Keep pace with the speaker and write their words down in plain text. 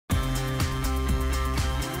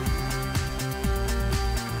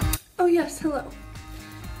Oh yes, hello.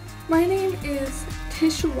 My name is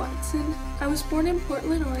Tisha Watson. I was born in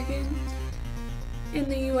Portland, Oregon, in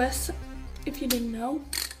the US, if you didn't know.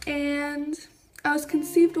 And I was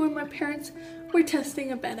conceived when my parents were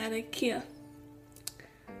testing a bed at IKEA.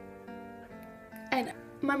 And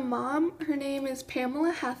my mom, her name is Pamela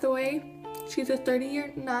Hathaway. She's a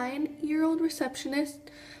 39-year-old receptionist.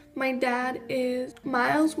 My dad is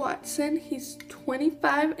Miles Watson. He's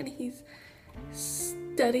 25 and he's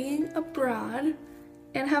studying abroad.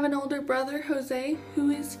 And I have an older brother, Jose,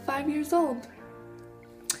 who is 5 years old.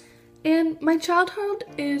 And my childhood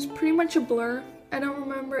is pretty much a blur. I don't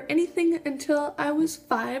remember anything until I was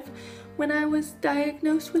 5 when I was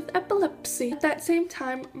diagnosed with epilepsy. At that same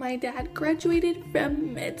time, my dad graduated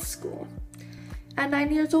from med school. At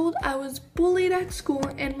 9 years old, I was bullied at school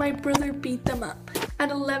and my brother beat them up.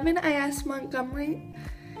 At 11, I asked Montgomery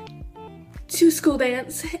to school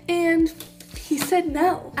dance and he said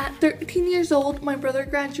no. At 13 years old, my brother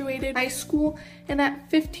graduated high school, and at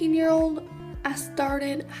 15-year-old, I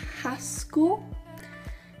started high school.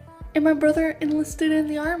 And my brother enlisted in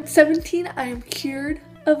the army. At 17, I am cured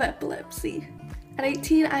of epilepsy. At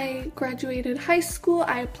 18, I graduated high school,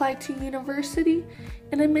 I applied to university,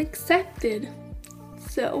 and I'm accepted.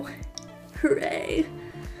 So, hooray.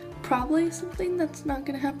 Probably something that's not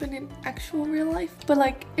gonna happen in actual real life, but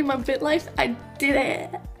like in my Bitlife, I did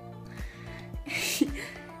it.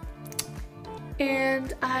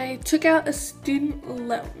 And I took out a student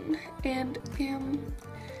loan and am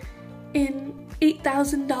in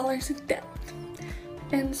 $8,000 in debt.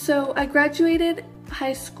 And so I graduated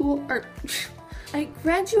high school, or I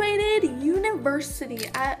graduated university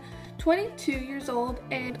at 22 years old,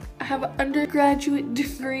 and I have an undergraduate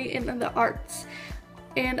degree in the arts.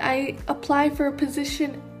 And I applied for a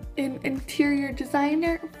position in interior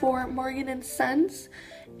designer for Morgan & Sons,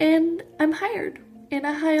 and I'm hired. And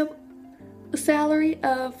I have a salary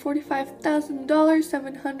of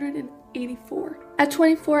 $45,784. At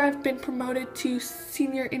 24, I've been promoted to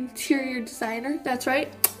senior interior designer. That's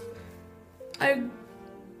right, I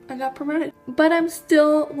got promoted. But I'm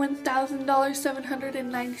still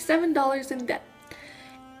 $1,797 in debt.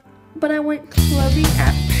 But I went clubbing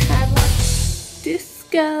at Padlock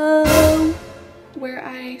Disco, where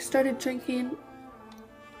I started drinking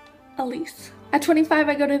Elise. At 25,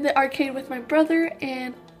 I go to the arcade with my brother,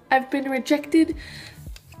 and I've been rejected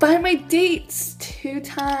by my dates 2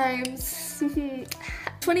 times.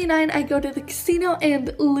 29, I go to the casino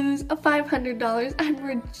and lose $500. I'm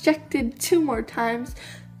rejected 2 more times.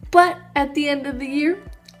 But at the end of the year,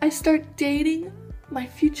 I start dating my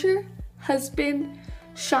future husband,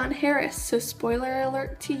 Sean Harris. So spoiler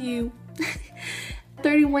alert to you.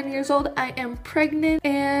 31 years old, I am pregnant,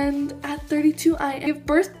 and at 32, I give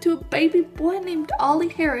birth to a baby boy named Ollie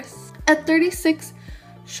Harris. At 36,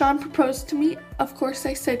 Sean proposed to me. Of course,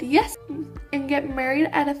 I said yes, and get married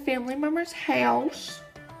at a family member's house.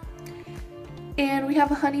 And we have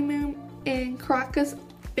a honeymoon in Caracas,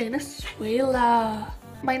 Venezuela.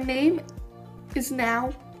 My name is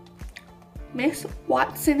now Miss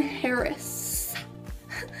Watson Harris.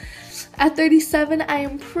 At 37, I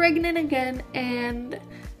am pregnant again, and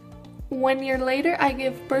 1 year later, I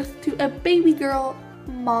give birth to a baby girl,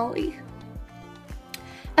 Molly.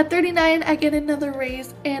 At 39, I get another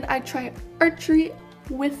raise, and I try archery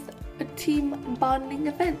with a team bonding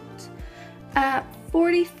event. At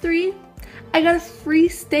 43, I got a free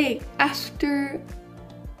steak after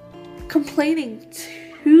complaining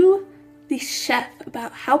to the chef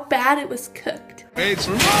about how bad it was cooked. It's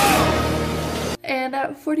wrong! And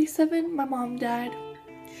at 47, my mom died.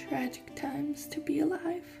 Tragic times to be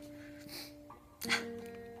alive.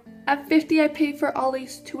 At 50, I pay for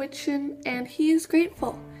Ollie's tuition, and he is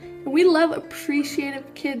grateful. And we love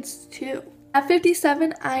appreciative kids too. At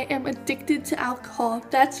 57, I am addicted to alcohol.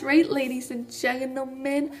 That's right, ladies and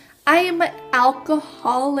gentlemen. I am an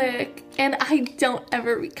alcoholic, and I don't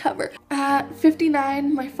ever recover. At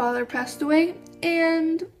 59, my father passed away,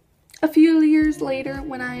 and a few years later,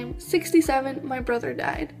 when I am 67, my brother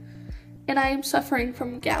died, and I am suffering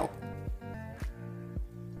from gout.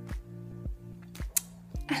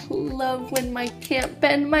 I love when I can't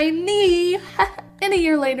bend my knee. And a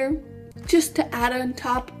year later, just to add on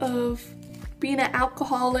top of being an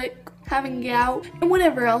alcoholic, having gout, and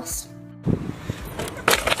whatever else.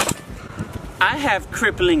 I have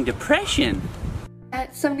crippling depression.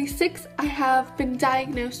 At 76, I have been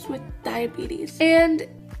diagnosed with diabetes. And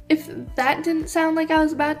if that didn't sound like I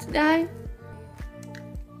was about to die,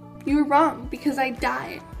 you were wrong, because I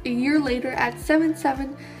died a year later at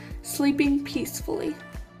 77, sleeping peacefully.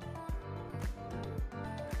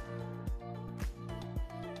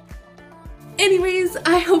 anyways,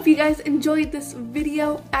 I hope you guys enjoyed this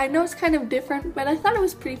video. I know it's kind of different, but I thought it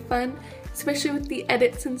was pretty fun, especially with the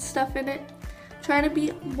edits and stuff in it. Trying to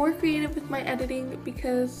be more creative with my editing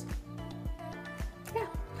because, yeah.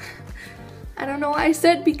 I don't know why I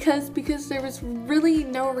said because there was really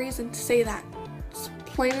no reason to say that. It's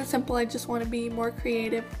plain and simple, I just want to be more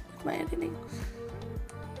creative with my editing.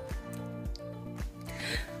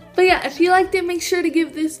 But yeah, if you liked it, make sure to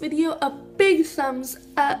give this video a big thumbs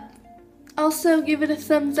up. Also, give it a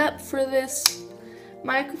thumbs up for this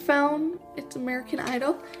microphone. It's American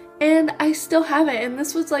Idol. And I still have it. And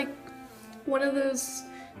this was like one of those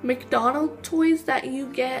McDonald's toys that you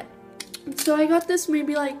get. And so I got this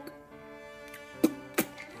maybe like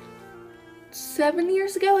 7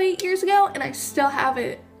 years ago, 8 years ago. And I still have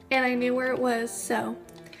it. And I knew where it was. So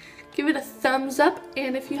give it a thumbs up,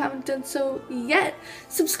 and if you haven't done so yet,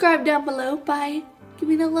 subscribe down below by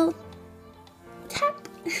giving a little tap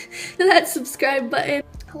to that subscribe button.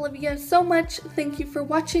 I love you guys so much. Thank you for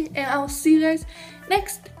watching, and I will see you guys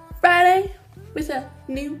next Friday with a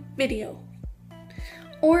new video.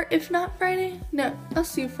 Or if not Friday, no, I'll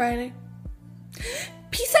see you Friday.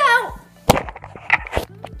 Peace out!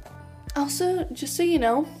 Also, just so you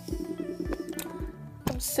know,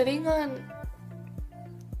 I'm sitting on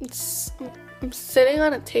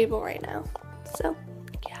a table right now, so